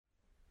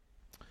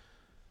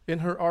In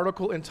her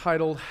article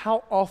entitled,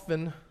 "How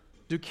Often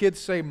Do Kids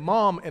Say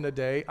Mom in a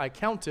Day? I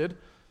Counted,"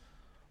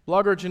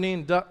 blogger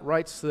Janine Dutt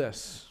writes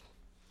this: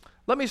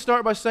 "Let me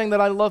start by saying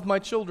that I love my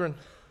children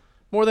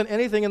more than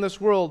anything in this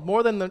world,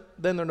 more than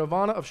the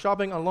nirvana of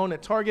shopping alone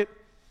at Target,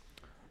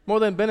 more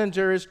than Ben &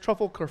 Jerry's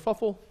truffle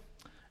kerfuffle,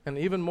 and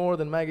even more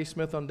than Maggie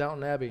Smith on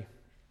Downton Abbey.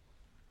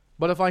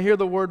 But if I hear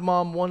the word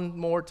mom one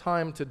more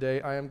time today,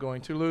 I am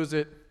going to lose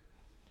it.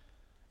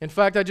 In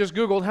fact, I just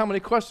Googled how many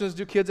questions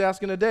do kids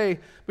ask in a day,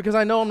 because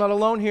I know I'm not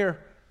alone here.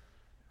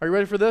 Are you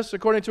ready for this?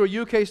 According to a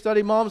UK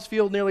study, moms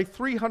field nearly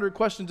 300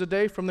 questions a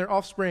day from their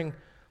offspring,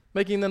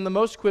 making them the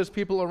most quizzed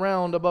people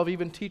around, above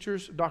even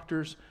teachers,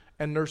 doctors,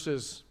 and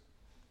nurses.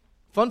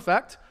 Fun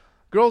fact,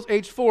 girls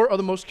aged 4 are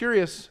the most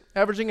curious,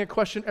 averaging a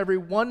question every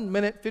 1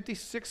 minute,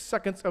 56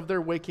 seconds of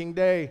their waking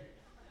day.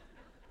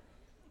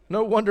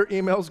 No wonder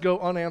emails go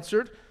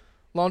unanswered.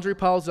 Laundry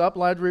piles up,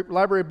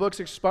 library books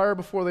expire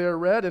before they are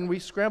read, and we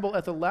scramble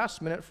at the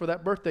last minute for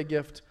that birthday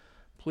gift.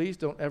 Please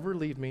don't ever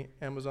leave me,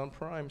 Amazon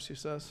Prime," she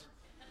says.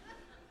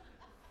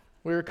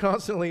 We are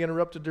constantly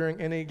interrupted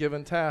during any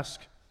given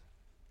task.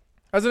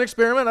 As an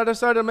experiment, I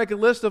decided to make a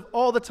list of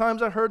all the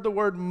times I heard the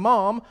word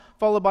mom,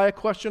 followed by a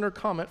question or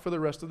comment for the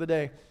rest of the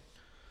day.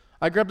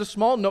 I grabbed a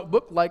small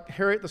notebook like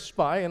Harriet the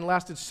Spy and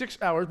lasted 6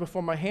 hours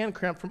before my hand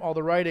cramped from all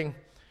the writing.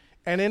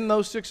 And in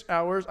those 6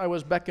 hours, I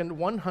was beckoned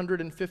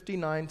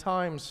 159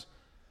 times.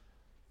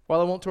 While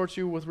I won't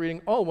torture you with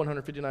reading all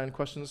 159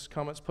 questions,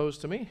 comments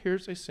posed to me,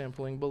 here's a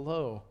sampling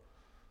below.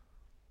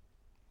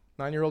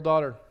 9-year-old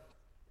daughter: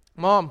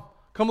 "Mom,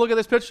 come look at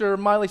this picture of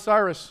Miley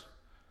Cyrus."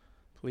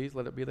 Please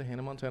let it be the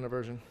Hannah Montana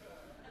version.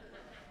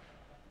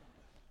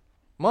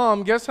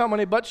 "Mom, guess how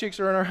many butt cheeks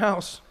are in our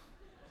house?"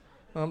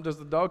 Does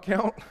the dog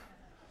count?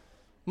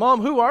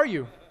 "Mom, who are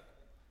you?"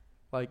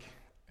 Like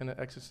in an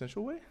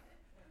existential way.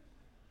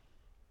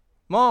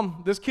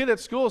 "Mom, this kid at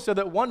school said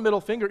that 1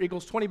 middle finger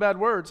equals 20 bad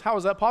words. How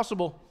is that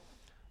possible?"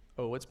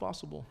 Oh, it's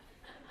possible.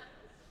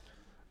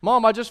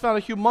 "Mom, I just found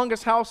a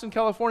humongous house in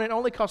California. It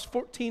only cost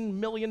 $14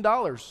 million.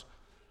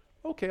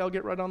 Okay, I'll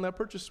get right on that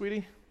purchase,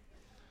 sweetie.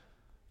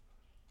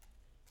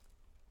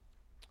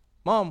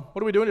 "Mom,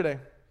 what are we doing today?"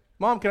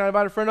 "Mom, can I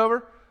invite a friend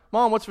over?"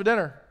 "Mom, what's for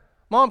dinner?"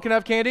 "Mom, can I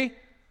have candy?"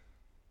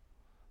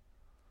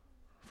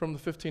 From the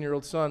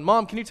 15-year-old son: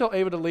 "Mom, can you tell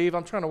Ava to leave?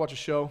 I'm trying to watch a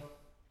show."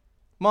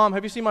 "Mom,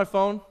 have you seen my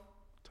phone?"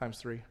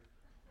 ×3.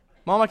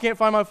 "Mom, I can't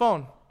find my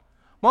phone."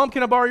 "Mom,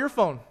 can I borrow your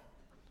phone?"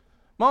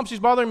 "Mom, she's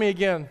bothering me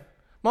again."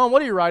 "Mom,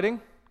 what are you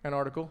writing?" An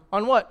article.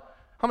 "On what?"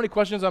 "How many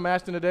questions I'm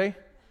asked in a day."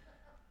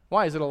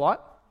 "Why, is it a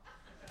lot?"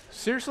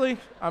 Seriously?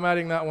 I'm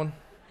adding that one.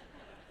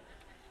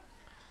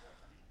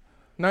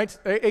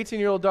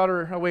 18-year-old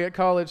daughter away at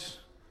college: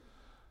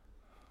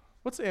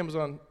 "What's the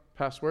Amazon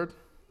password?"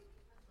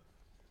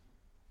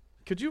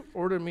 "Could you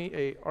order me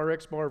a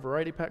RX Bar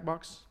variety pack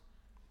box?"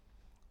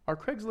 "Are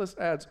Craigslist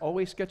ads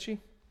always sketchy?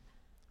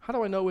 How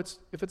do I know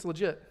if it's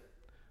legit?"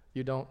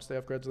 "You don't. Stay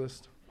off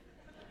Craigslist."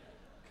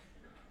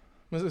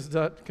 Mrs.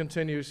 Dutt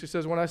continues. She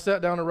says, "When I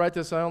sat down to write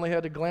this, I only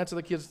had to glance at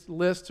the kids'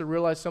 list to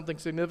realize something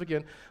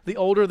significant. The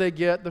older they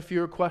get, the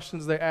fewer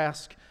questions they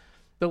ask,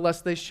 the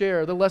less they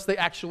share, the less they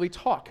actually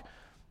talk.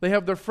 They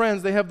have their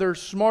friends. They have their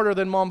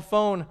smarter-than-mom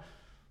phone.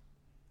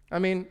 I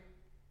mean,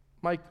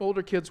 my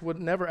older kids would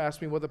never ask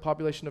me what the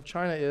population of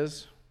China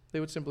is. They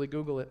would simply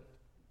Google it.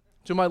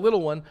 To my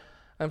little one,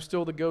 I'm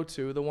still the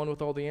go-to, the one with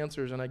all the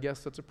answers, and I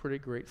guess that's a pretty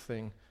great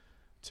thing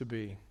to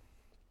be."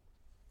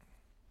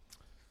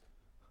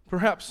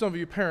 Perhaps some of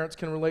you parents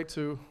can relate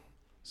to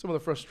some of the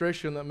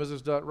frustration that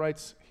Mrs. Dutt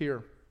writes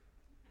here.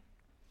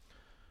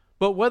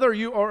 But whether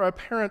you are a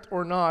parent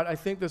or not, I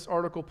think this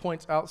article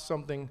points out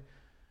something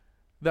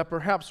that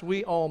perhaps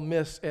we all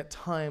miss at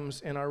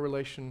times in our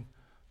relation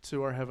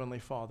to our Heavenly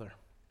Father.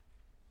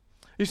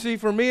 You see,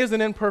 for me as an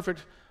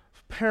imperfect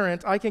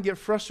parent, I can get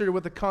frustrated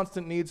with the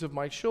constant needs of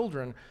my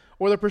children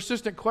or the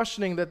persistent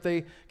questioning that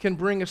they can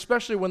bring,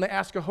 especially when they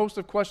ask a host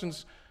of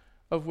questions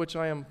of which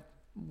I am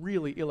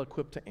really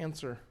ill-equipped to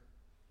answer.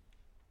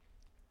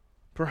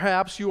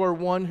 Perhaps you are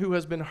one who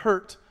has been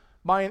hurt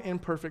by an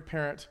imperfect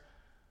parent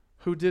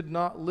who did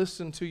not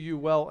listen to you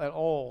well at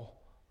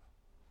all,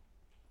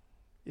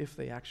 if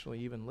they actually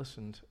even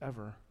listened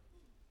ever.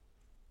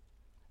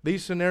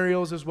 These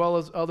scenarios, as well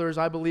as others,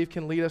 I believe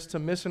can lead us to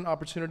miss an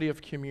opportunity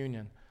of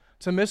communion,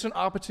 to miss an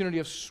opportunity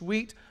of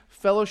sweet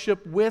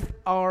fellowship with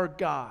our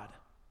God.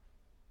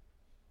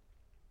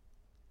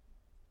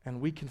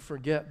 And we can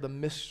forget the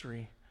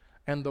mystery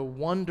and the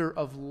wonder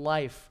of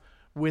life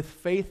with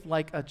faith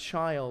like a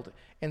child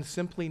and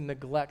simply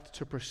neglect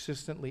to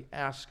persistently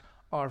ask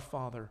our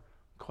Father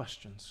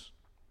questions.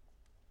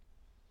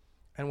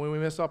 And when we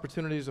miss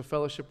opportunities of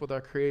fellowship with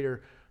our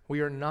Creator, we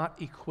are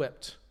not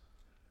equipped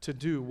to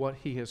do what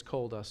He has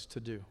called us to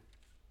do.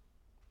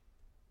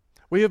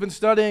 We have been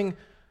studying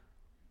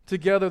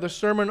together the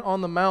Sermon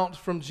on the Mount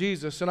from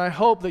Jesus, and I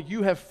hope that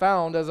you have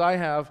found, as I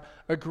have,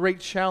 a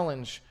great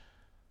challenge,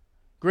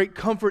 great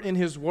comfort in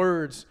His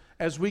words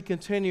as we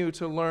continue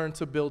to learn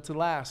to build to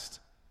last.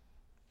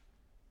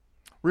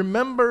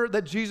 Remember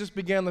that Jesus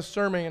began the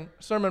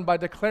sermon by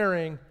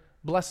declaring,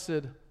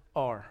 "Blessed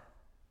are.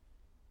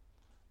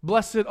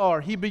 Blessed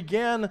are. He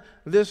began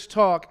this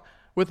talk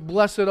with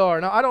blessed are.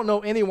 Now, I don't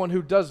know anyone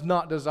who does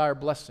not desire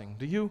blessing.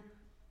 Do you?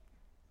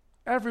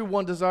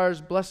 Everyone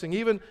desires blessing.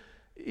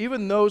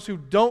 Even those who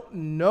don't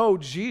know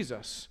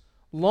Jesus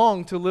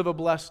long to live a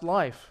blessed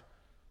life.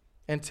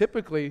 And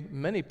typically,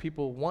 many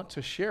people want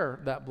to share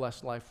that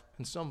blessed life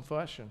in some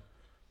fashion.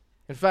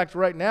 In fact,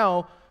 right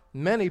now,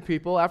 many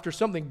people, after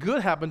something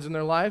good happens in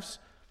their lives,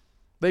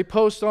 they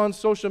post on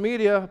social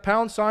media,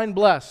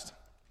 #blessed.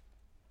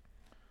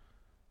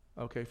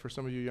 Okay, for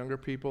some of you younger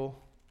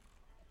people,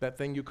 that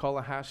thing you call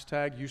a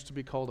hashtag used to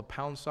be called a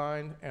 #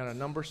 and a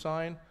number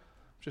sign.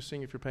 Just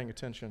seeing if you're paying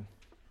attention.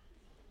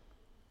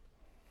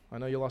 I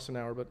know you lost an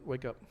hour, but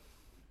wake up.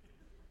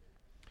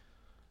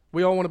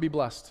 We all want to be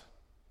blessed.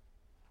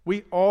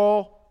 We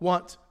all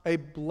want a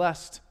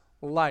blessed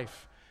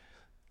life.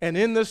 And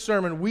in this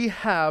sermon, we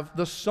have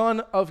the Son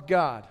of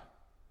God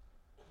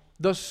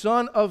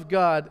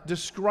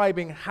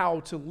describing how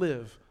to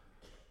live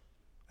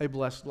a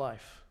blessed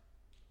life.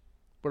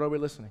 But are we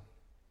listening?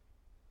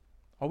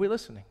 Are we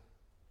listening?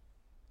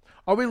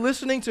 Are we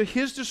listening to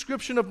his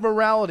description of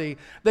morality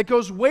that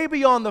goes way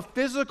beyond the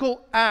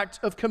physical act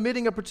of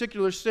committing a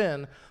particular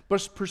sin,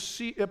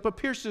 but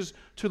pierces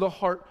to the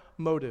heart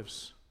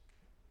motives?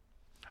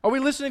 Are we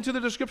listening to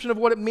the description of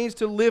what it means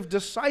to live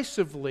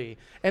decisively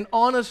and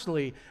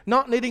honestly,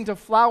 not needing to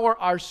flower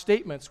our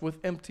statements with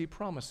empty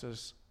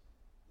promises?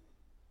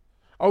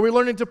 Are we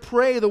learning to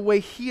pray the way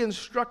he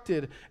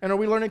instructed? And are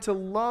we learning to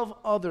love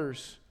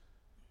others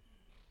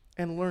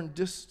and learn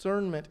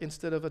discernment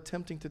instead of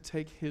attempting to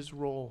take his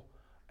role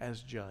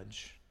as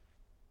judge?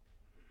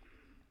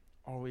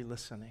 Are we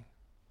listening?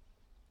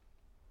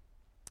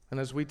 And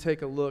as we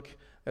take a look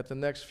at the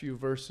next few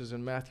verses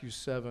in Matthew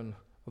 7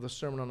 of the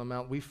Sermon on the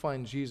Mount, we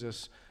find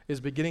Jesus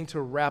is beginning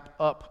to wrap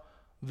up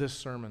this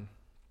sermon.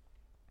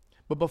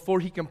 But before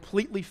he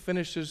completely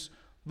finishes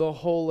the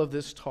whole of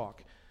this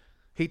talk,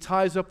 he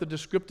ties up the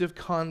descriptive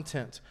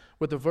content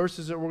with the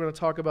verses that we're going to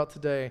talk about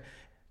today,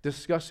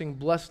 discussing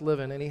blessed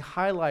living, and he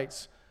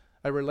highlights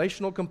a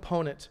relational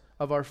component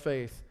of our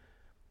faith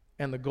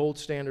and the gold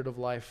standard of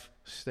life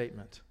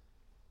statement.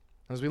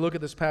 As we look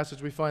at this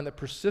passage, we find that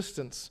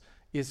persistence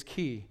is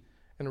key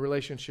in a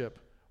relationship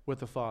with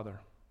the Father.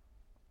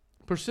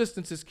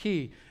 Persistence is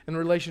key in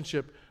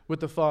relationship with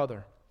the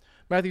Father.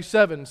 Matthew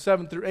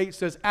 7:7-8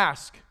 says,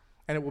 "Ask,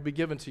 and it will be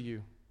given to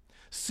you.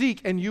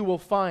 Seek, and you will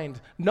find.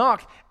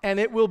 Knock, and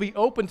it will be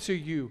open to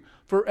you.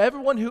 For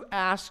everyone who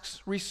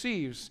asks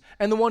receives,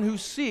 and the one who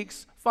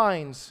seeks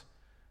finds.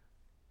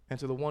 And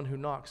to the one who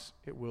knocks,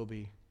 it will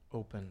be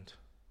opened."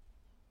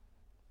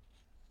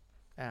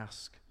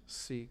 Ask,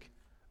 seek,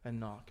 and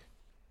knock.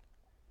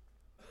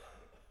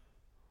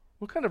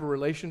 What kind of a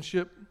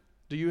relationship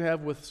do you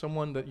have with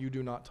someone that you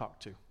do not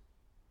talk to?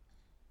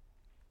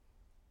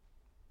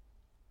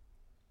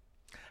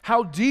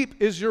 How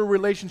deep is your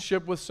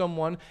relationship with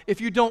someone if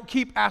you don't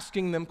keep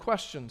asking them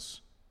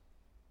questions?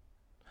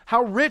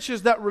 How rich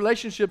is that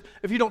relationship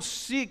if you don't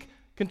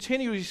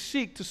continually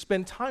seek to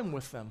spend time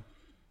with them?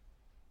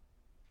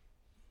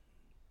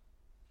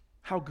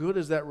 How good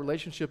is that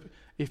relationship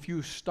if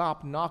you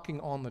stop knocking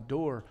on the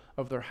door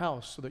of their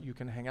house so that you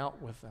can hang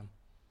out with them?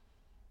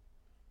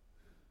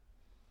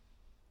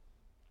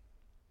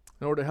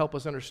 In order to help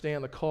us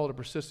understand the call to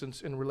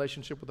persistence in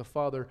relationship with the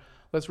Father,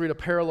 let's read a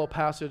parallel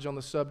passage on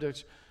the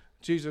subject.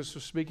 Jesus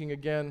was speaking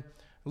again.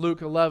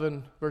 Luke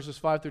 11, verses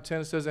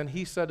 5-10, it says, "And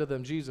he said to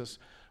them," Jesus,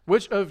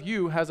 "Which of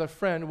you has a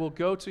friend will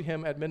go to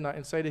him at midnight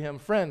and say to him,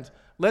 'Friend,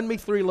 lend me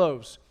 3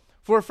 loaves.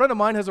 For a friend of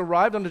mine has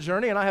arrived on a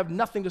journey, and I have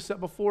nothing to set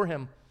before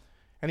him.'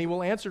 And he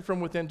will answer from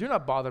within, 'Do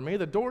not bother me.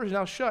 The door is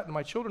now shut, and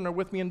my children are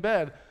with me in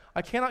bed.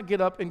 I cannot get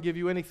up and give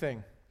you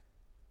anything.'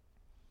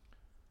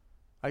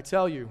 I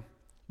tell you,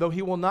 though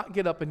he will not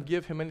get up and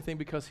give him anything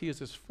because he is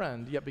his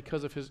friend, yet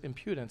because of his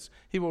impudence,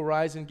 he will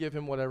rise and give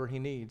him whatever he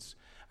needs.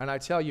 And I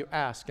tell you,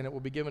 ask, and it will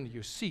be given to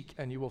you. Seek,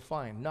 and you will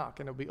find. Knock,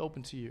 and it will be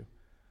open to you.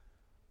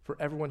 For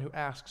everyone who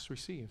asks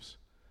receives,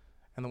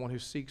 and the one who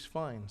seeks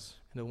finds,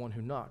 and the one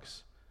who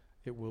knocks,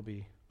 it will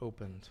be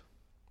opened."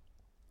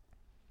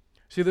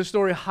 See, this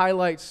story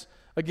highlights,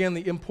 again,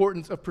 the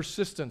importance of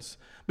persistence,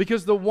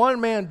 because the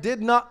one man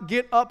did not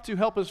get up to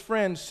help his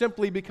friend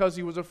simply because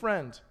he was a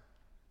friend.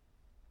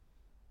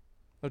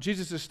 Now,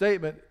 Jesus'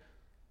 statement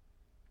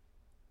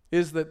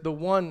is that the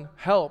one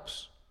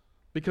helps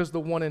because the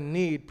one in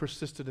need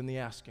persisted in the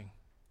asking.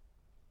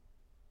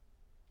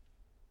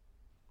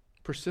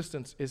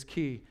 Persistence is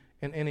key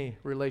in any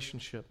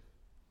relationship.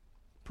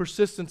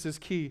 Persistence is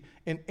key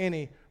in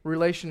any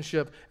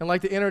relationship. And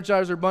like the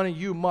Energizer Bunny,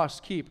 you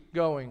must keep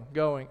going,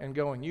 and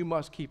going. You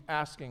must keep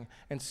asking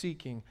and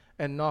seeking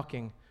and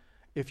knocking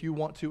if you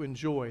want to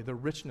enjoy the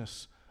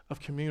richness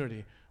of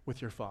community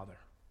with your Father.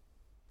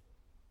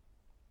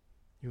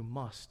 You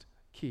must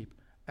keep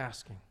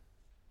asking.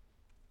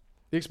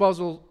 The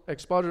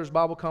Expositor's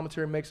Bible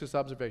Commentary makes this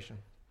observation.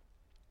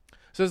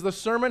 It says, "The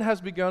sermon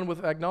has begun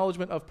with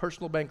acknowledgement of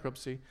personal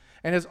bankruptcy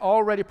and has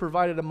already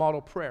provided a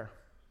model prayer.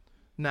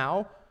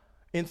 Now,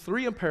 in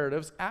 3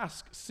 imperatives,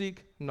 ask,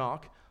 seek,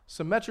 knock,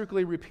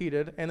 symmetrically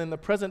repeated, and in the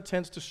present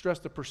tense to stress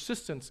the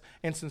persistence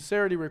and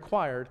sincerity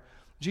required,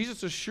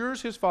 Jesus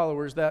assures his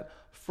followers that,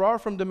 far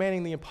from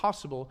demanding the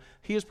impossible,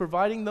 he is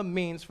providing the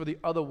means for the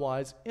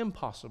otherwise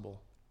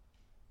impossible.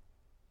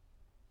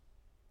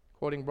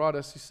 Quoting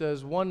Broadus, he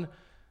says, "One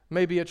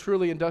may be a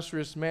truly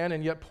industrious man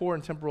and yet poor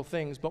in temporal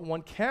things, but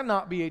one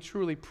cannot be a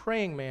truly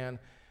praying man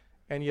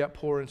and yet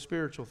poor in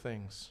spiritual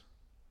things."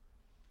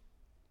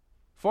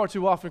 Far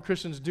too often,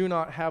 Christians do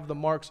not have the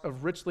marks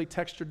of richly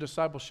textured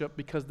discipleship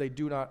because they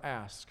do not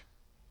ask,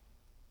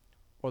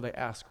 or they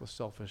ask with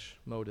selfish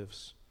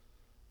motives.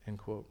 End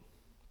quote.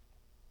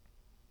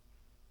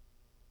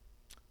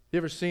 You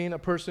ever seen a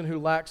person who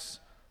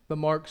lacks the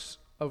marks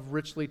of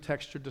richly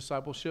textured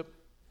discipleship?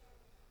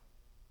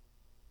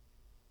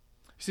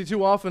 You see,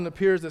 too often it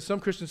appears that some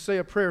Christians say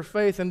a prayer of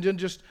faith and then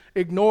just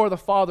ignore the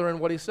Father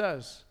and what he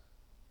says.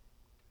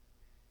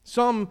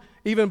 Some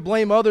even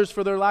blame others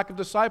for their lack of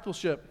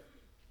discipleship.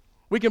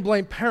 We can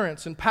blame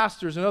parents and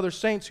pastors and other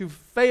saints who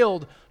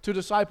failed to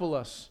disciple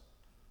us.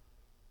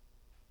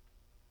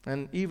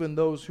 And even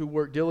those who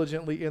work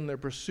diligently in their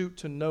pursuit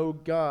to know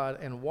God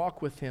and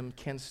walk with him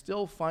can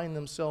still find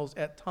themselves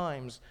at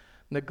times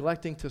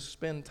neglecting to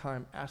spend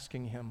time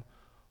asking him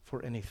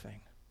for anything.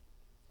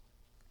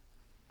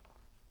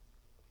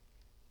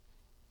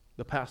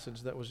 The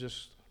passage that was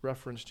just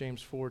referenced,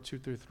 James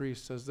 4:2-3,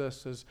 says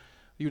this, says,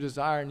 "You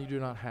desire and you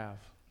do not have,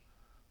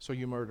 so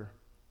you murder.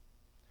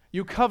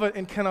 You covet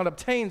and cannot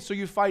obtain, so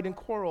you fight and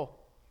quarrel.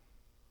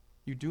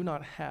 You do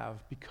not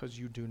have because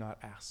you do not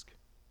ask.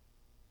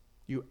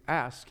 You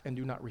ask and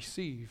do not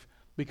receive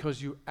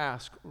because you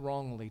ask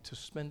wrongly to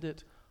spend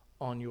it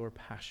on your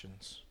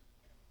passions."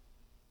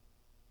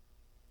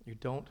 You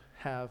don't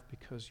have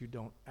because you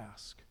don't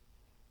ask.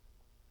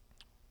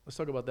 Let's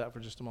talk about that for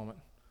just a moment.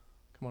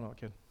 Come on out,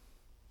 kid.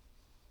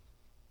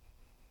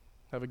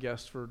 Have a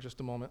guest for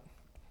just a moment.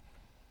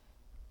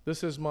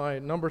 This is my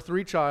number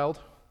 3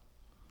 child,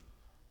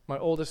 my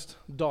oldest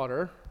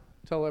daughter.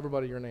 Tell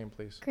everybody your name,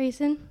 please.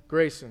 Grayson.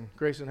 Grayson,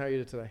 how are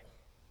you today?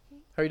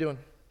 How are you doing?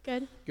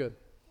 Good. Good.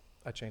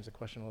 I changed the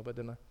question a little bit,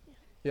 didn't I?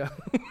 Yeah.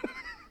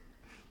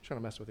 Trying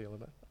to mess with you a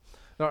little bit.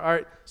 All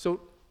right,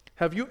 so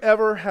have you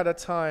ever had a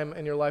time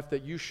in your life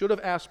that you should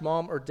have asked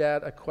mom or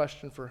dad a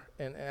question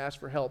and asked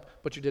for help,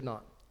 but you did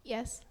not?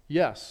 Yes.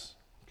 Yes.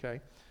 Okay.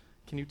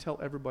 Can you tell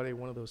everybody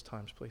one of those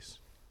times, please?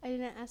 I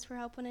didn't ask for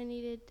help when I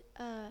needed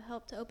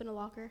help to open a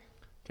locker.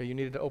 Okay, you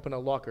needed to open a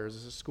locker. Is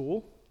this a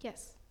school?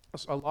 Yes.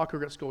 A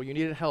locker at school. You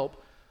needed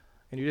help,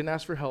 and you didn't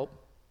ask for help.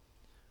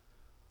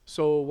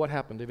 So what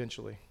happened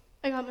eventually?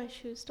 I got my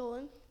shoes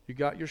stolen. You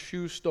got your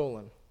shoes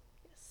stolen.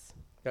 Yes.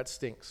 That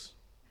stinks.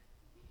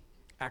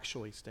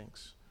 Actually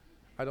stinks.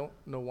 I don't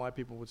know why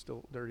people would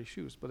steal dirty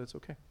shoes, but it's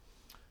okay.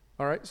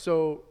 All right,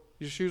 so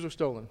your shoes were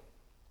stolen.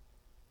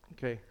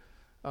 Okay.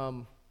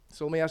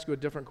 So let me ask you a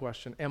different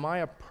question. Am I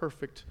a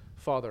perfect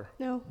father?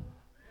 No.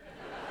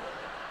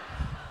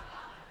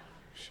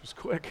 She was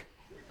quick.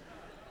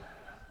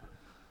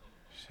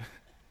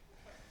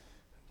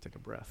 Take a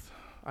breath.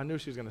 I knew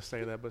she was going to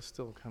say that, but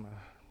still kind of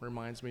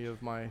reminds me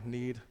of my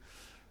need.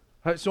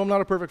 All right, so I'm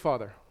not a perfect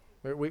father.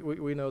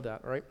 We know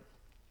that, right?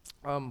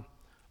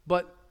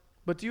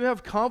 But do you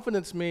have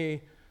confidence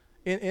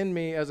in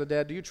me as a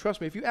dad? Do you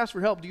trust me? If you ask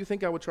for help, do you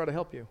think I would try to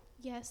help you?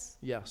 Yes.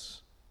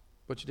 Yes.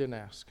 But you didn't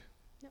ask.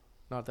 No.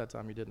 Not at that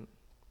time, you didn't.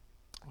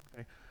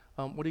 Okay.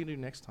 What are you going to do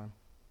next time?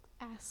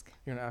 Ask.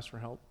 You're going to ask for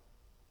help?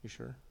 You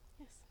sure?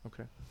 Yes.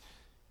 Okay.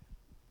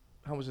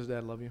 How much does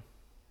dad love you?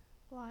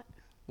 A lot.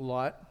 A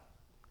lot.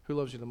 Who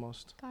loves you the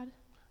most? God.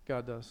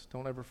 God does.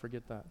 Don't ever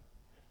forget that.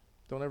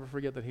 Don't ever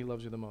forget that he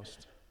loves you the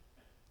most.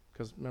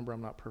 Because remember,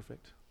 I'm not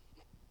perfect.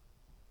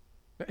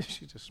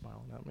 She's just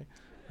smiling at me.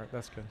 All right,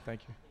 that's good.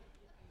 Thank you.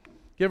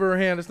 Give her a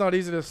hand. It's not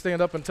easy to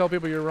stand up and tell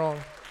people you're wrong.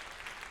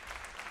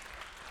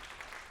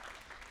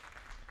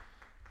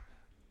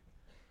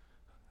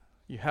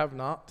 You have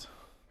not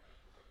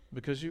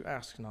because you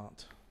ask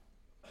not.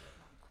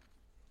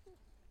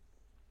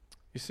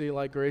 You see,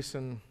 like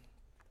Grayson,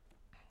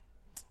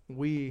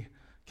 we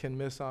can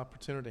miss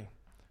opportunity.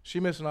 She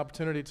missed an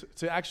opportunity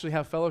to actually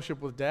have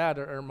fellowship with dad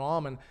or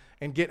mom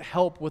and get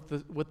help with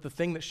the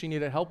thing that she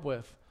needed help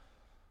with,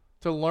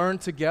 to learn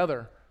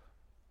together,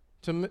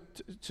 to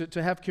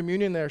have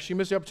communion there. She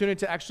missed the opportunity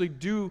to actually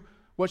do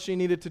what she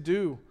needed to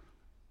do.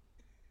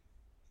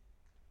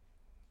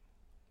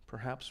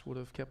 Perhaps would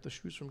have kept the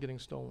shoes from getting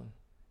stolen.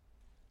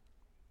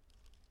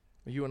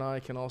 You and I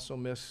can also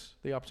miss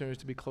the opportunities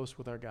to be close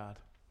with our God.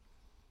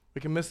 We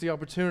can miss the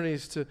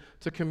opportunities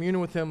to commune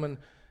with him and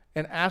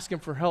ask him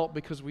for help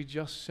because we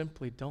just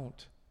simply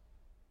don't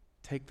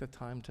take the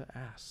time to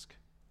ask.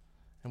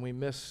 And we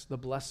miss the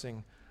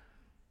blessing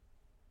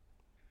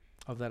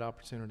of that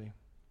opportunity.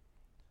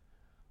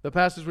 The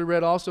passage we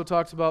read also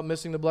talks about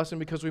missing the blessing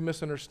because we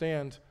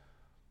misunderstand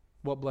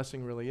what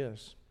blessing really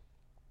is.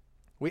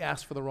 We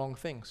ask for the wrong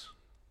things.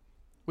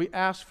 We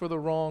ask for the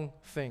wrong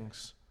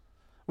things.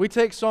 We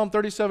take Psalm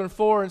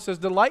 37:4 and says,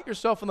 "Delight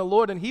yourself in the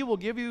Lord, and he will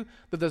give you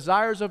the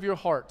desires of your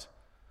heart."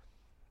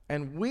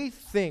 And we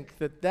think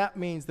that that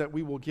means that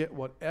we will get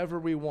whatever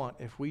we want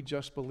if we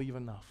just believe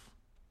enough.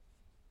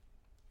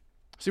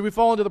 See, we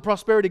fall into the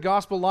prosperity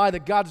gospel lie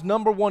that God's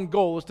number one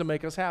goal is to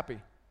make us happy.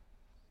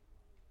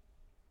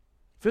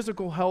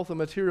 Physical health and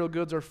material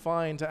goods are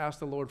fine to ask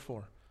the Lord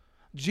for.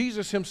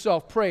 Jesus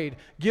himself prayed,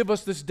 "Give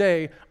us this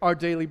day our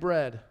daily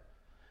bread."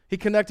 He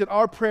connected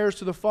our prayers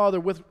to the Father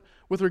with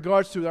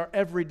regards to our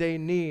everyday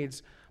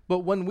needs. But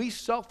when we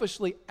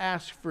selfishly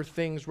ask for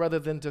things rather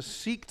than to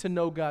seek to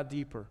know God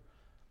deeper,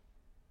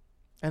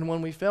 and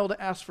when we fail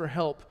to ask for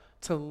help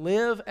to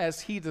live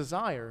as he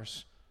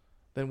desires,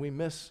 then we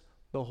miss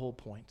the whole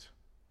point.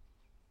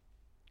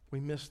 We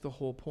miss the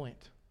whole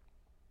point.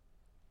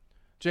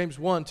 James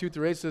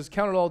 1:2-8 says,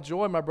 "Count it all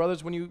joy, my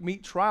brothers, when you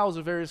meet trials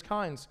of various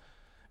kinds.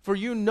 For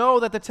you know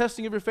that the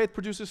testing of your faith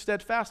produces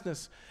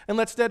steadfastness. And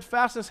let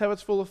steadfastness have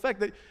its full effect,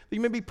 that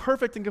you may be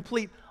perfect and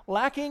complete,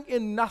 lacking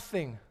in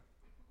nothing."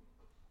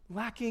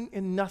 Lacking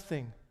in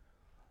nothing.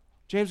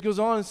 James goes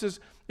on and says,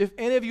 "If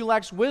any of you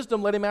lacks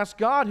wisdom, let him ask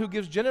God, who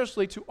gives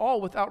generously to all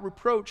without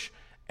reproach,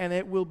 and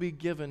it will be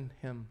given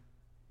him.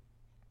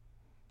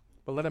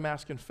 But let him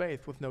ask in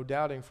faith with no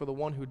doubting, for the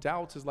one who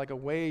doubts is like a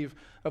wave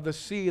of the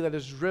sea that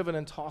is driven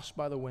and tossed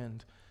by the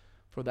wind.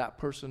 For that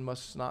person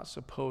must not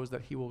suppose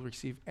that he will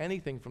receive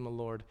anything from the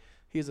Lord.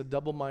 He is a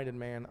double-minded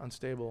man,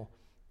 unstable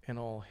in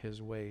all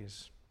his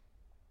ways."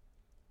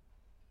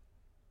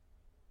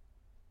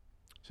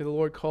 See, the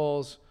Lord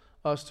calls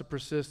us to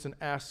persist in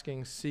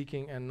asking,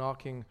 seeking, and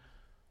knocking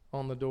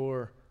on the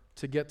door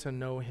to get to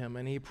know him.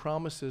 And he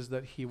promises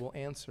that he will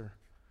answer.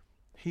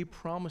 He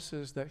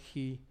promises that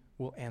he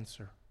will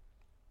answer.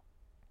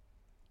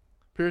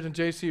 Puritan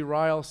J.C.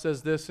 Ryle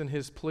says this in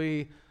his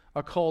plea,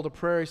 A Call to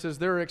Prayer. He says,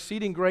 "There are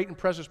exceeding great and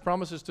precious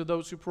promises to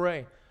those who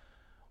pray."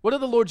 What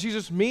did the Lord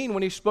Jesus mean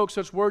when he spoke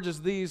such words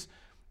as these?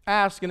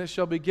 "Ask, and it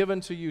shall be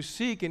given to you.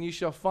 Seek, and you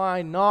shall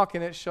find. Knock,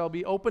 and it shall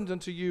be opened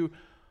unto you.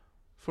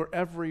 For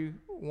every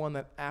one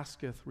that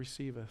asketh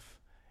receiveth,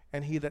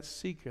 and he that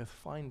seeketh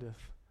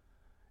findeth,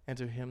 and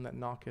to him that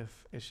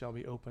knocketh it shall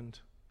be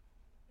opened.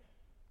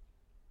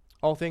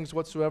 All things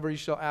whatsoever you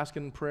shall ask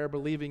in prayer,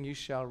 believing you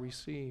shall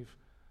receive.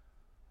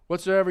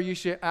 Whatsoever you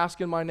shall ask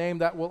in my name,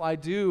 that will I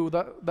do,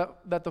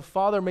 that the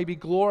Father may be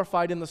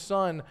glorified in the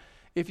Son.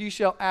 If you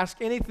shall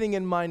ask anything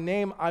in my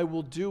name, I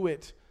will do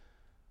it."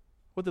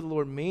 What did the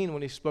Lord mean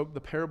when he spoke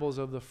the parables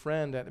of the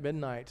friend at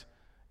midnight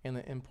and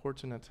the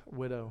importunate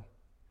widow?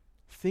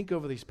 Think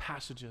over these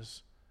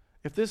passages.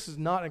 If this is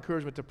not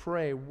encouragement to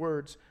pray,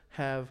 words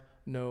have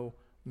no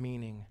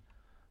meaning.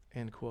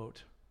 End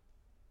quote.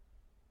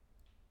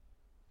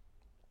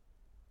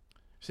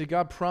 See,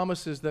 God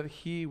promises that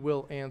he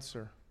will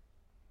answer.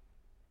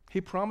 He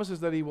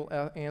promises that he will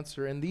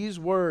answer. And these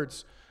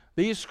words,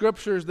 these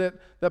scriptures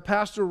that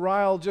Pastor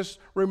Ryle just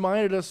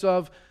reminded us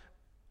of,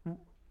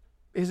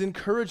 is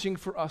encouraging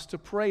for us to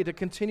pray, to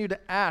continue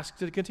to ask,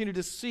 to continue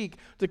to seek,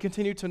 to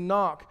continue to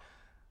knock.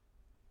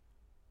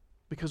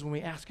 Because when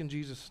we ask in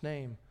Jesus'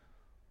 name,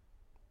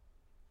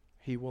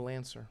 he will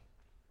answer.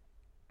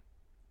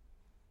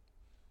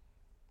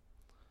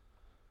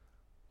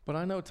 But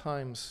I know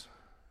times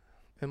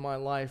in my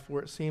life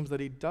where it seems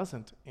that he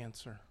doesn't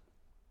answer.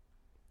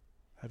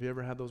 Have you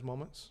ever had those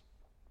moments?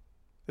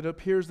 It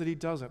appears that he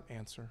doesn't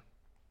answer.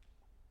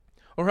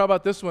 Or how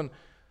about this one?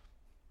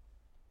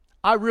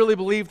 I really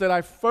believe that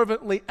I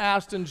fervently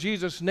asked in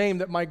Jesus' name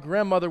that my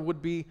grandmother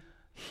would be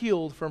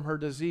healed from her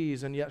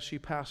disease, and yet she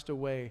passed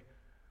away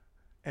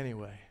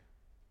anyway.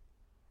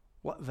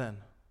 What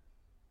then?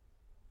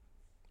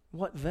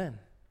 What then?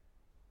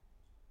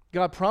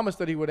 God promised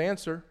that he would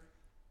answer.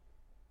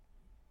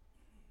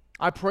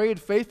 I prayed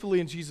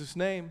faithfully in Jesus'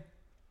 name.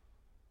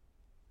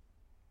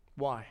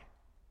 Why?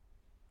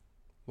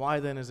 Why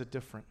then is it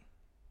different?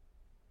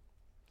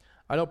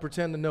 I don't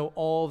pretend to know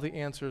all the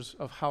answers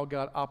of how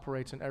God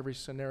operates in every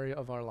scenario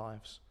of our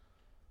lives.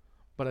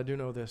 But I do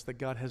know this, that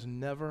God has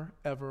never,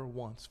 ever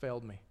once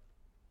failed me.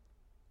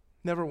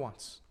 Never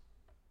once.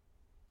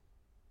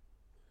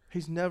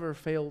 He's never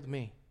failed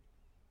me.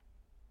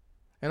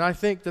 And I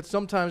think that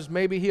sometimes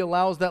maybe he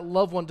allows that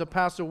loved one to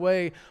pass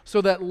away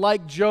so that,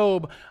 like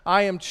Job,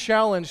 I am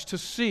challenged to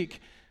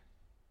seek.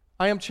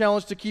 I am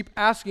challenged to keep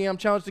asking. I'm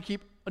challenged to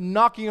keep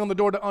knocking on the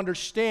door to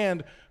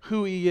understand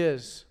who he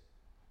is.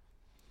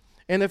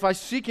 And if I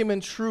seek him in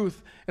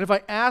truth, and if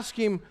I ask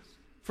him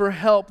for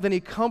help, then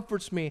he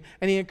comforts me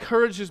and he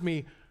encourages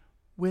me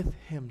with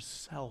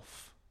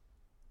himself,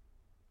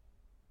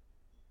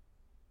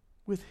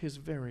 with his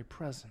very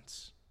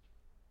presence.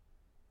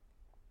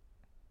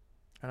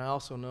 And I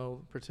also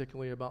know,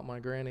 particularly about my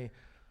granny,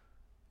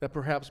 that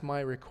perhaps my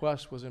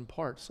request was in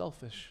part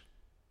selfish.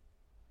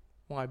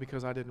 Why?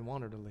 Because I didn't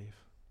want her to leave.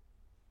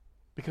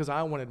 Because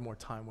I wanted more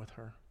time with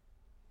her.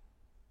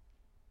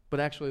 But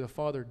actually the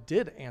Father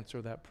did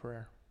answer that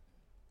prayer.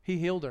 He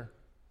healed her.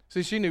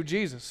 See, she knew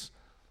Jesus.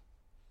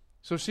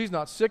 So she's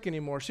not sick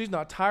anymore. She's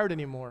not tired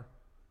anymore.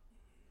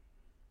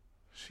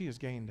 She has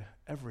gained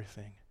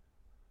everything.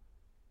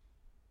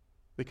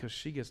 Because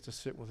she gets to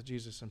sit with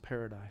Jesus in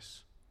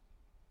paradise.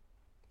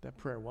 That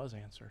prayer was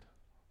answered.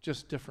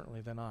 Just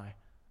differently than I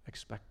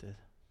expected.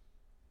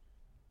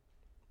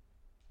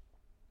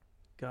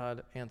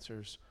 God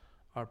answers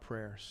our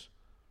prayers.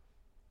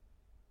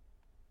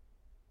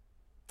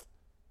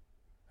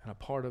 And a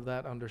part of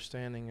that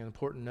understanding, an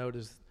important note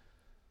is,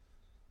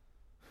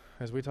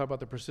 as we talk about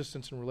the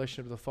persistence in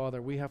relationship to the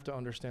Father, we have to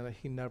understand that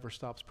He never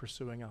stops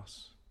pursuing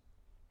us.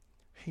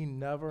 He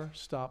never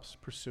stops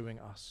pursuing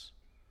us.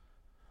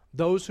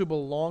 Those who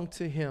belong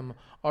to Him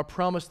are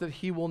promised that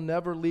He will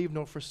never leave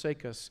nor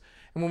forsake us.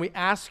 And when we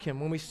ask Him,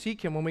 when we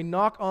seek Him, when we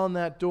knock on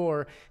that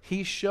door,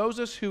 He shows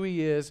us who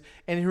He is,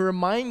 and He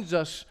reminds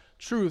us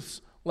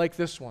truths like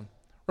this one.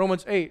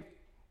 Romans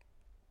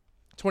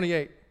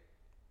 8:28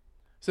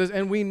 says,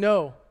 "And we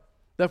know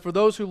that for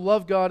those who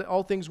love God,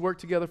 all things work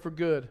together for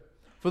good,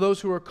 for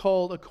those who are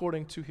called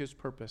according to His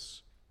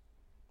purpose."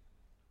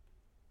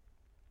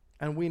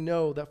 And we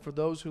know that for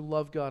those who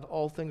love God,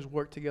 all things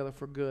work together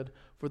for good,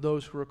 for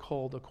those who are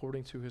called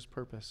according to His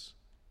purpose.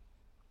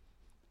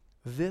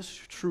 This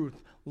truth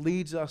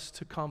leads us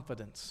to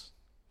confidence.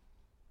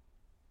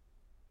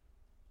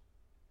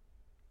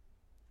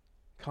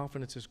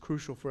 Confidence is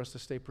crucial for us to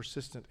stay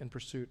persistent in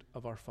pursuit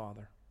of our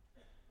Father.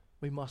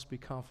 We must be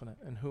confident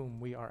in whom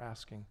we are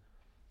asking.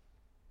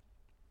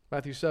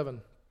 Matthew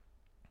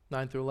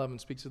 7:9-11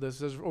 speaks of this. It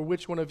says, "Or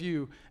which one of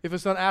you, if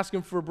his son asks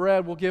him for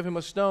bread, will give him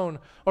a stone?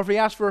 Or if he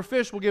asks for a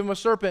fish, will give him a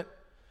serpent?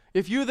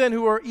 If you then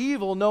who are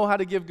evil know how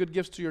to give good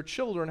gifts to your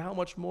children, how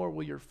much more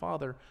will your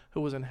Father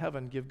who is in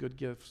heaven give good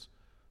gifts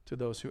to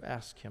those who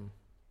ask Him?"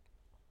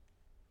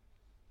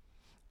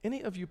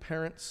 Any of you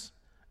parents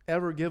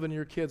ever given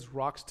your kids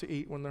rocks to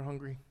eat when they're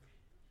hungry?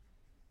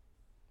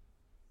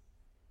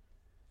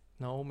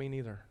 No, me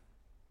neither.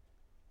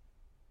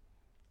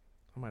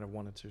 I might have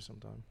wanted to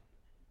sometime.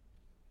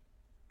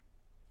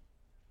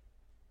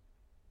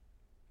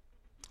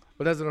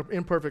 But as an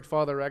imperfect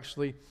father,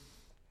 actually,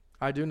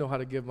 I do know how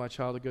to give my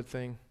child a good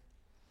thing.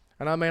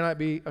 And I may not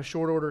be a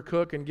short order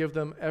cook and give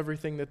them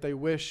everything that they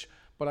wish,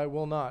 but I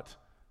will not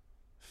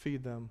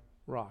feed them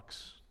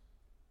rocks.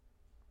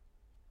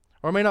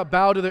 Or I may not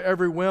bow to their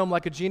every whim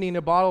like a genie in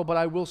a bottle, but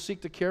I will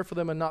seek to care for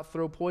them and not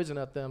throw poison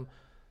at them.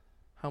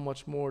 How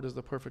much more does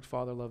the perfect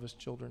Father love His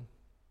children?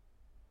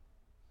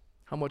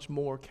 How much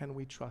more can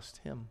we trust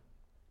Him?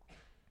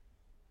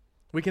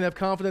 We can have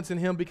confidence in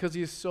Him because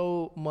He is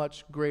so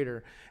much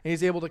greater, and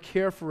He's able to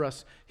care for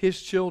us,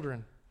 His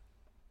children.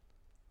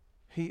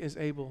 He is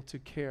able to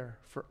care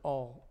for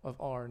all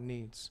of our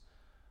needs.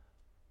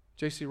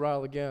 J.C.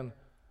 Ryle again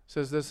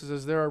says this, he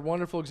says, "There are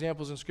wonderful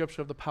examples in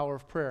Scripture of the power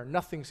of prayer.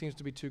 Nothing seems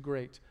to be too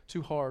great,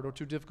 too hard, or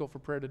too difficult for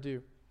prayer to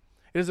do.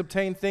 It has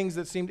obtained things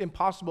that seemed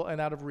impossible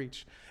and out of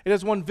reach. It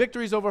has won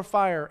victories over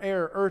fire,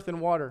 air, earth, and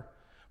water.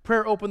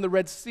 Prayer opened the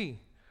Red Sea.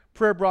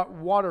 Prayer brought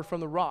water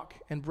from the rock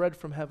and bread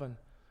from heaven.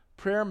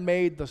 Prayer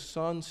made the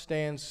sun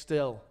stand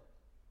still.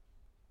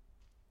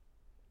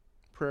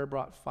 Prayer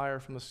brought fire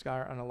from the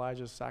sky on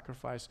Elijah's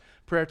sacrifice.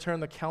 Prayer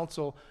turned the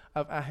counsel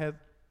of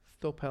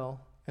Ahithophel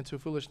into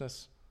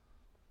foolishness.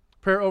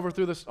 Prayer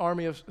overthrew the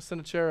army of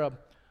Sennacherib.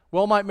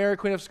 Well might Mary,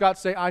 Queen of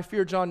Scots, say, I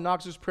fear John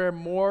Knox's prayer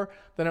more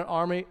than an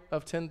army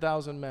of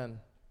 10,000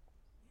 men.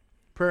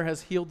 Prayer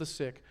has healed the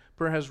sick.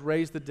 Prayer has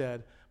raised the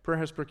dead. Prayer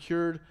has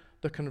procured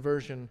the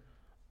conversion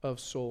of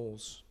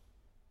souls."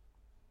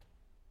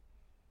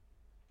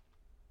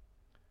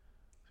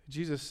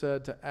 Jesus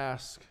said to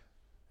ask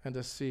and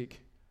to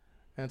seek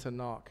and to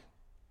knock.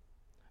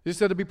 Jesus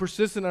said to be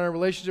persistent in our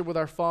relationship with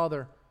our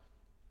Father.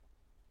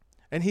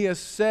 And He has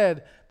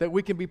said that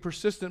we can be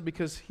persistent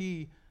because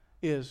He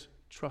is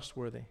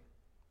trustworthy.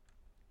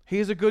 He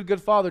is a good,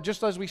 good Father.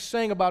 Just as we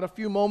sang about a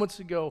few moments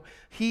ago,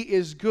 He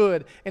is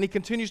good, and He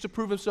continues to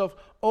prove Himself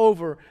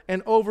over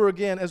and over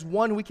again as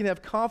one we can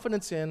have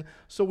confidence in,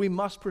 so we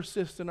must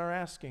persist in our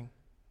asking.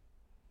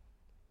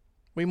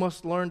 We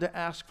must learn to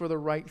ask for the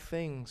right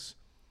things,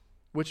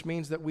 which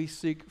means that we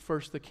seek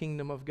first the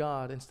kingdom of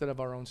God instead of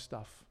our own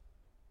stuff.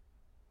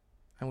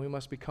 And we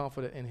must be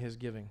confident in His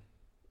giving.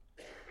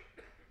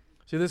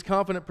 See, this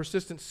confident,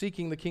 persistent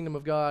seeking the kingdom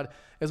of God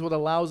is what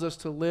allows us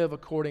to live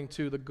according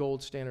to the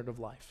gold standard of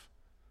life.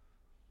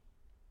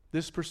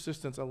 This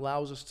persistence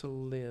allows us to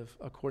live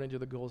according to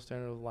the gold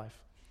standard of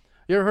life.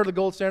 You ever heard of the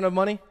gold standard of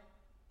money?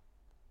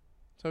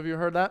 Some of you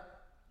heard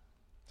that?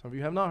 Some of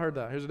you have not heard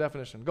that. Here's a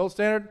definition. Gold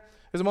standard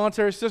is a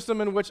monetary system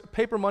in which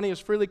paper money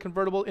is freely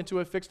convertible into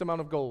a fixed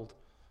amount of gold.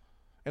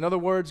 In other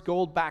words,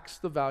 gold backs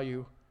the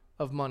value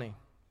of money.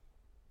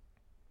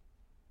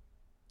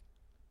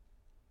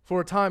 For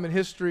a time in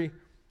history,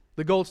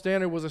 the gold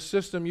standard was a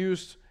system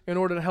used in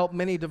order to help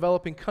many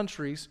developing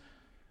countries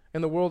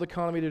in the world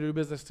economy to do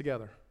business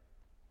together.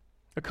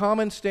 A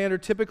common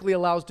standard typically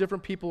allows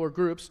different people or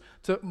groups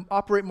to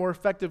operate more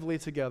effectively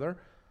together,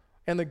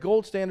 and the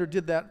gold standard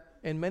did that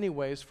in many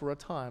ways for a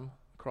time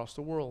across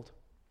the world.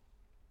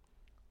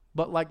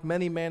 But like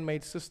many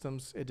man-made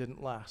systems, it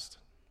didn't last.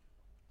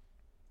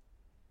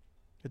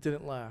 It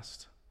didn't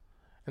last.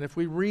 And if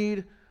we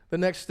read the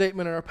next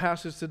statement in our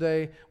passage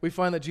today, we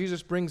find that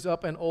Jesus brings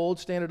up an old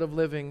standard of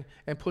living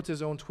and puts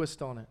His own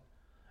twist on it.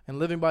 And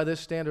living by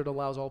this standard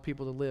allows all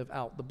people to live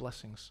out the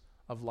blessings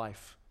of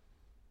life.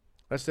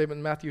 That statement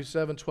in Matthew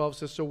 7:12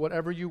 says, "So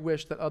whatever you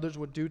wish that others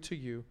would do to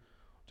you,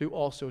 do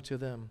also to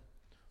them.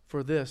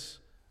 For this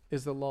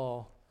is the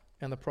law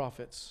and the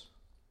prophets."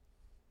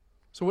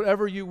 So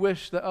whatever you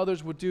wish that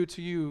others would do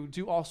to you,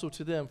 do also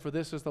to them, for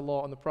this is the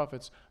law and the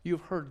prophets.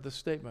 You've heard this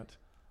statement,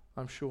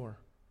 I'm sure.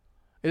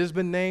 It has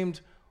been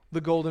named the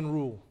Golden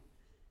Rule.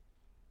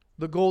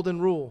 The Golden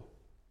Rule.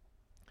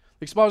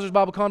 The Expositor's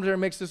Bible Commentary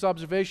makes this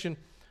observation. It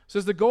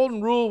says the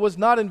Golden Rule was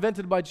not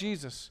invented by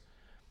Jesus.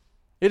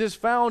 It is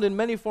found in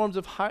many forms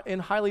in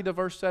highly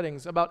diverse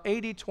settings. About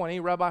AD 20,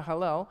 Rabbi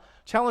Hillel,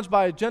 challenged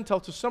by a Gentile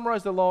to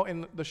summarize the law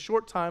in the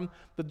short time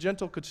the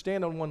Gentile could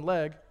stand on one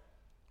leg,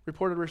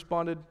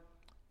 responded,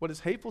 "What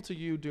is hateful to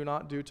you, do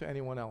not do to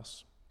anyone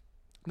else."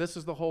 This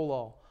is the whole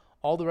law.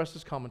 All the rest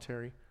is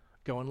commentary.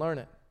 Go and learn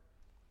it.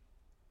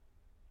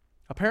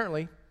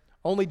 Apparently,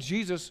 only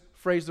Jesus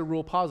phrased the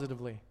rule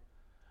positively.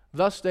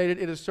 Thus stated,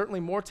 it is certainly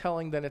more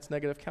telling than its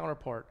negative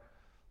counterpart,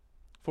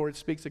 for it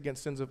speaks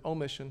against sins of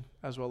omission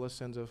as well as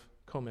sins of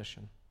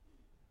commission.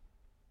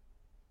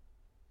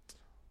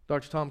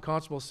 Dr. Tom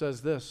Constable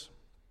says this.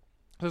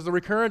 He says the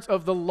recurrence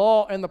of the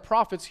law and the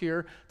prophets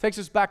here takes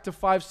us back to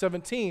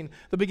 5:17,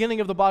 the beginning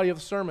of the body of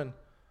the sermon.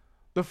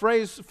 The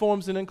phrase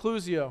forms an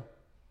inclusio.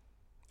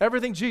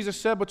 Everything Jesus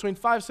said between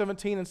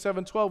 5:17 and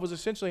 7:12 was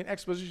essentially an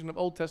exposition of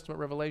Old Testament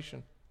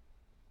revelation.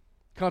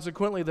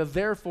 Consequently, the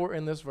therefore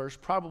in this verse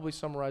probably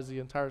summarized the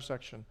entire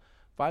section,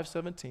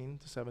 5:17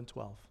 to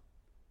 7:12.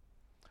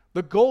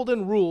 The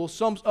Golden Rule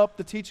sums up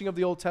the teaching of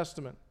the Old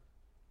Testament.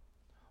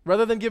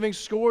 Rather than giving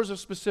scores of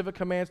specific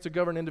commands to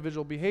govern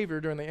individual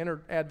behavior during the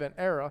Inter-Advent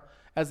era,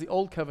 as the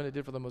Old Covenant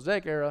did for the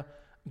Mosaic era,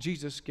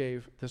 Jesus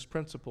gave this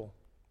principle.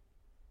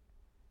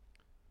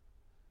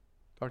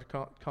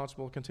 Dr.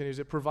 Constable continues,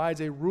 it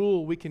provides a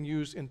rule we can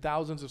use in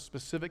thousands of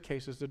specific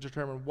cases to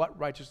determine what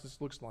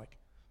righteousness looks like.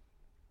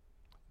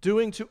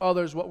 Doing to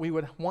others what we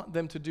would want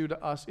them to do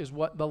to us is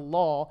what the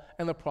law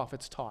and the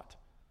prophets taught.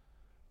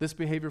 This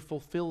behavior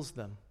fulfills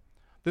them.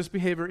 This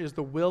behavior is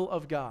the will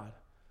of God,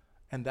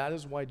 and that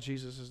is why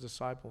Jesus'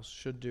 disciples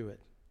should do it.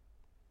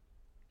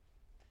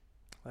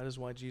 That is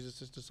why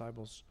Jesus'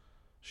 disciples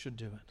should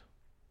do it.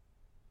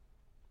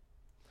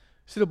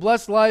 See, the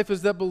blessed life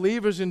is that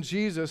believers in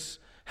Jesus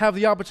have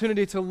the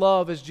opportunity to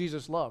love as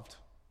Jesus loved.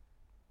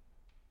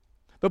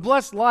 The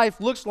blessed life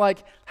looks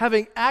like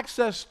having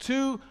access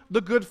to the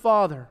good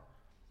Father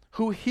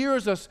who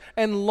hears us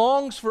and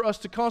longs for us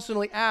to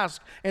constantly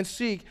ask and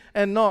seek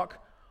and knock,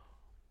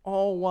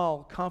 all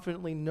while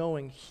confidently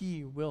knowing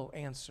He will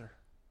answer.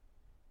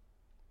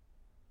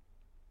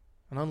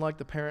 And unlike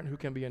the parent who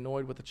can be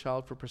annoyed with the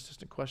child for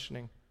persistent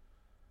questioning,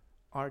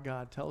 our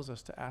God tells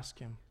us to ask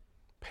Him,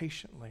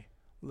 patiently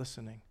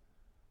listening.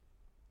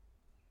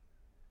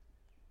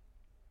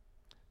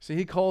 See,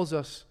 He calls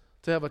us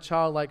to have a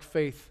childlike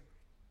faith,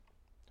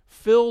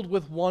 filled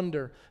with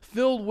wonder,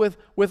 filled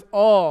with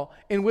awe,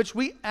 in which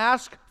we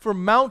ask for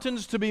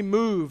mountains to be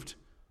moved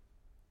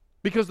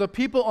because the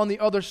people on the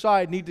other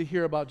side need to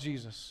hear about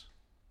Jesus.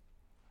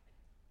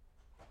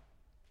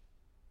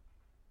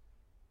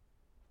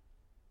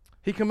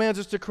 He commands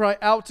us to cry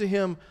out to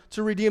Him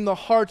to redeem the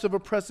hearts of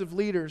oppressive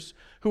leaders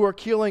who are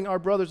killing our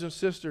brothers and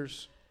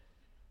sisters.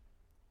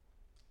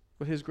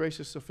 But His grace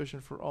is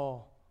sufficient for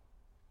all.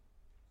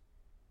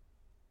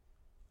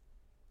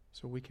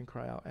 So we can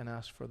cry out and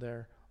ask for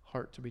their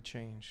heart to be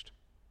changed.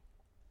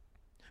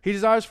 He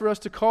desires for us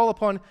to call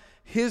upon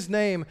His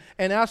name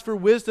and ask for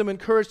wisdom and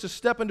courage to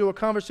step into a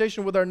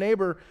conversation with our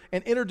neighbor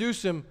and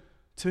introduce him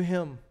to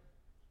Him.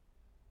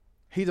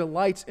 He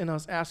delights in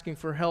us asking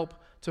for help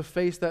to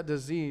face that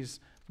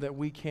disease that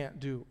we can't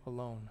do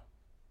alone.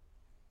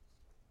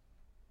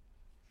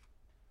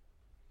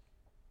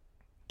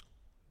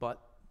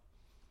 But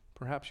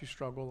perhaps you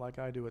struggle like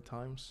I do at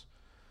times.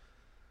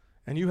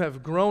 And you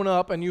have grown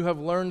up and you have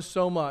learned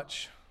so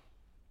much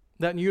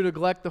that you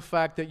neglect the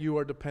fact that you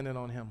are dependent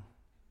on Him.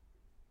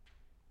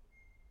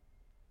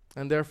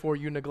 And therefore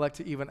you neglect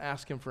to even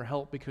ask Him for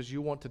help because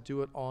you want to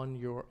do it on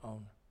your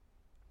own.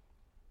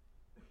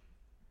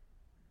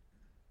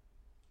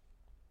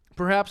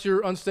 Perhaps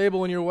you're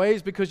unstable in your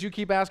ways because you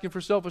keep asking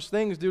for selfish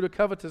things due to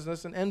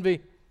covetousness and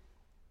envy,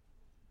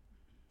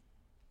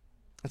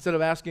 instead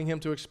of asking Him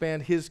to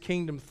expand His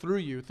kingdom through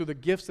you, through the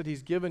gifts that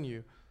He's given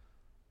you.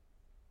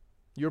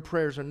 Your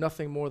prayers are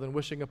nothing more than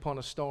wishing upon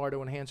a star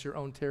to enhance your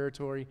own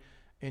territory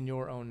in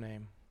your own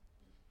name.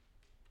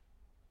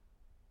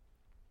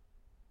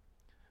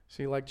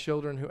 See, like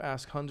children who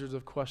ask hundreds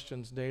of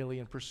questions daily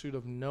in pursuit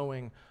of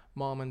knowing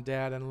mom and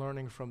dad and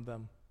learning from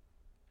them,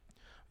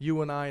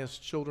 you and I, as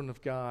children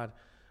of God,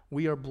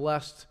 we are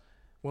blessed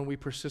when we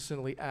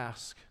persistently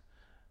ask,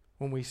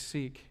 when we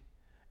seek,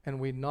 and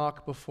we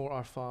knock before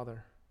our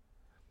Father.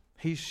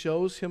 He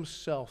shows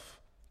Himself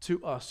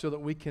to us so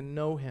that we can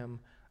know Him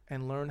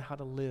and learn how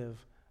to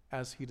live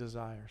as He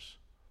desires,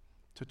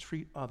 to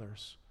treat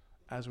others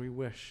as we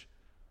wish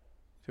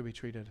to be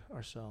treated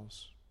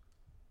ourselves.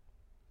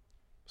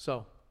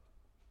 So,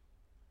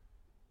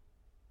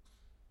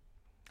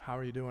 how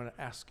are you doing at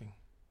asking?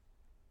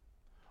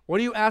 What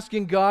are you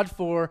asking God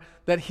for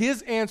that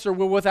His answer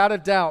will without a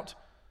doubt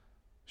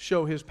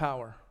show his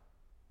power.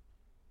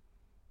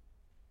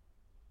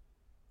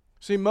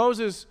 See,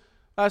 Moses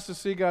asked to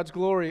see God's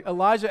glory.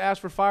 Elijah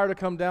asked for fire to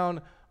come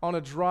down on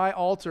a dry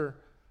altar.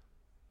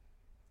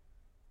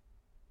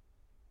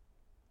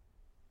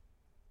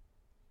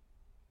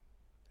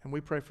 And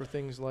we pray for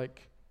things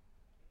like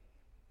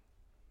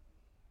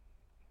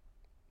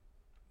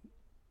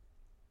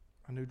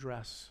a new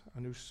dress, a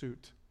new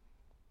suit.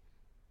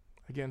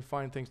 Again,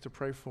 find things to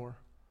pray for.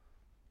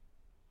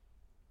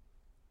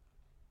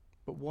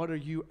 But what are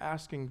you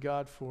asking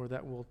God for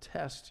that will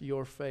test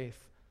your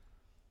faith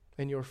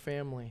in your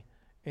family,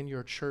 in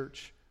your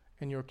church,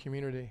 in your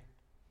community?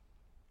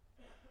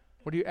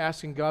 What are you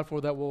asking God for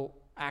that will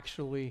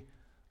actually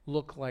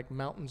look like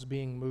mountains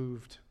being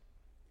moved?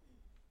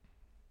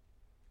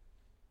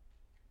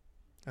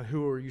 And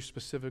who are you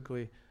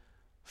specifically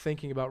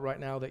thinking about right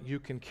now that you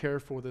can care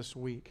for this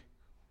week?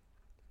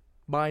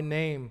 By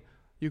name,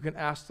 you can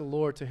ask the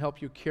Lord to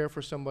help you care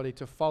for somebody,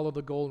 to follow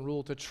the golden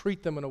rule, to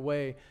treat them in a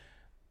way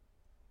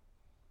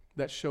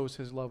that shows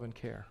his love and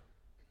care.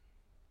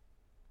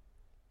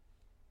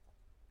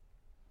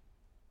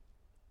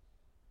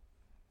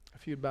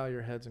 If you'd bow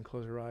your heads and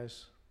close your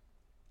eyes.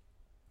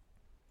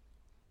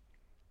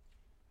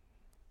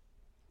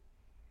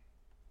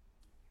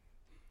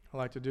 I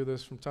like to do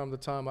this from time to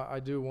time. I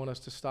do want us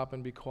to stop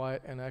and be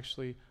quiet and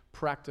actually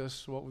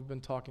practice what we've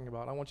been talking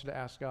about. I want you to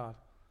ask God.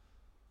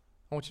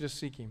 I want you to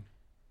seek him.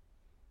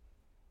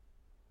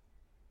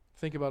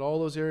 Think about all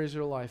those areas of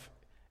your life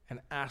and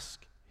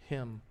ask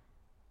him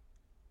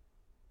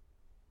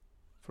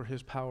for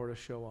his power to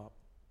show up.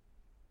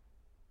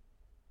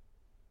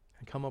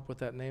 And come up with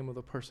that name of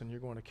the person you're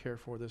going to care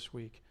for this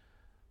week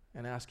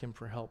and ask him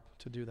for help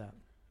to do that.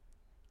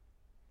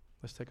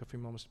 Let's take a few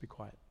moments to be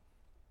quiet.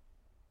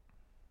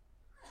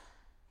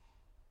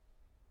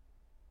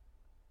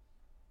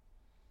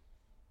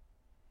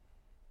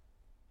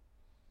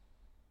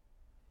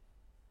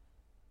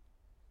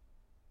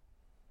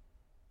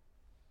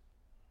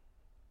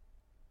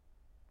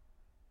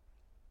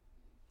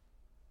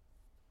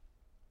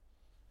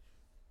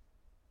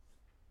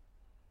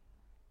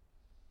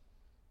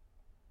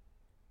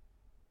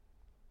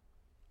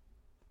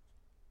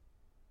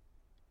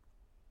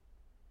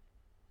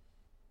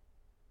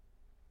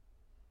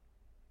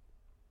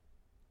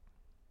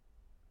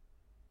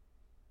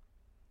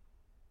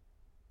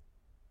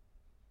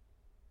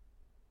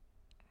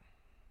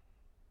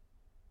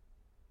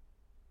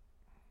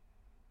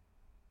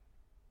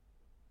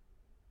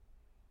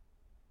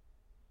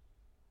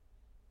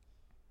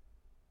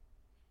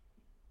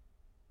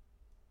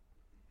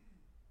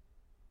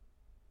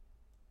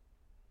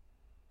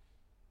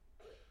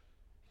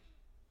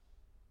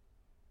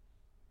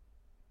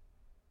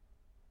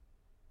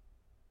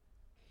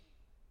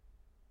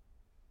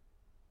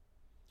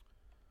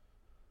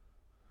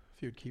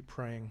 If you'd keep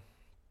praying,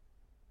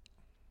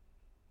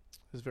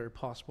 it's very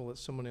possible that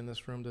someone in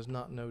this room does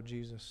not know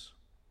Jesus.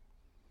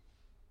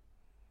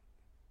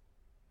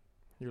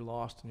 You're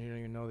lost and you don't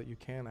even know that you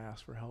can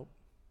ask for help.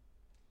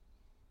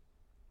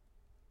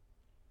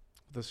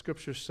 The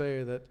scriptures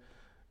say that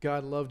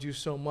God loved you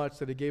so much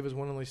that he gave his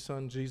one and only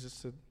son,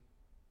 Jesus,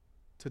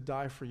 to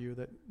die for you,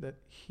 that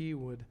he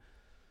would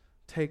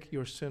take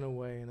your sin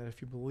away, and that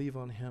if you believe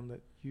on him,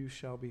 that you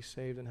shall be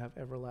saved and have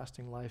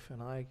everlasting life.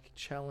 And I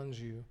challenge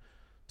you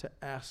to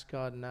ask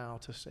God now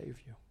to save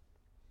you,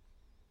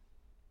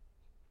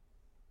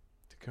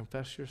 to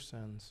confess your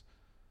sins,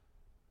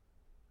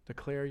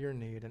 declare your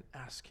need, and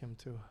ask him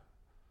to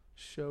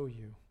show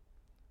you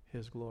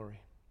his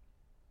glory.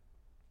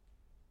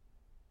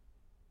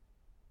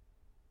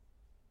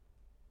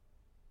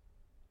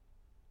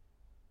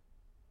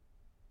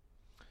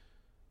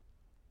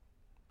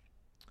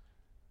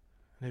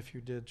 And if you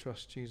did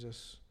trust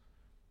Jesus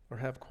or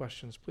have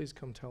questions, please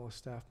come tell a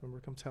staff member,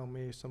 come tell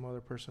me, some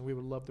other person. We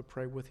would love to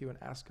pray with you and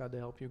ask God to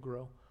help you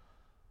grow.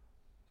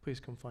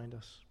 Please come find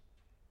us.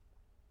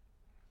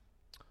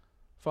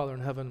 Father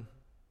in heaven,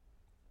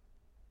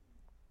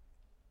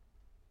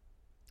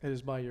 it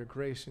is by your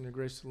grace and your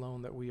grace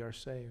alone that we are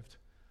saved.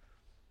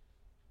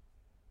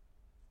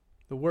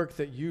 The work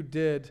that you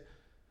did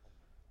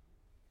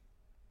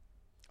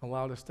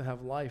allowed us to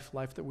have life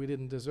that we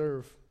didn't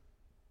deserve,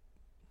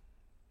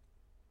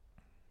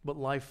 but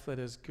life that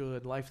is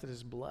good, life that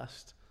is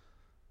blessed,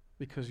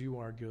 because you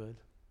are good.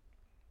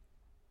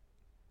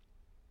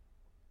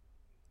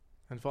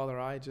 And Father,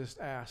 I just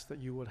ask that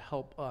you would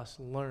help us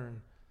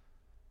learn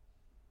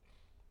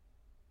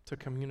to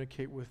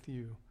communicate with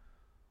you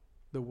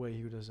the way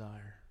you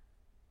desire.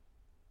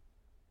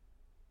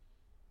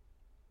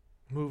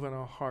 Move in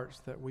our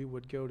hearts that we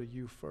would go to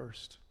you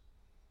first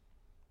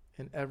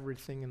in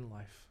everything in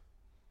life,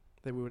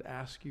 that we would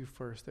ask you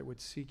first, that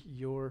would seek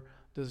your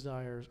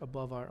desires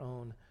above our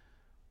own,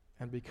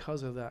 and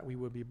because of that, we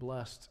would be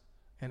blessed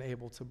and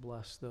able to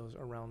bless those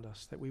around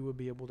us, that we would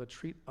be able to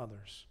treat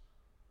others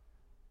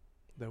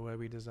the way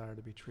we desire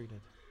to be treated.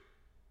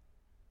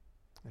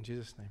 In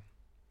Jesus' name,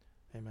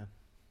 amen.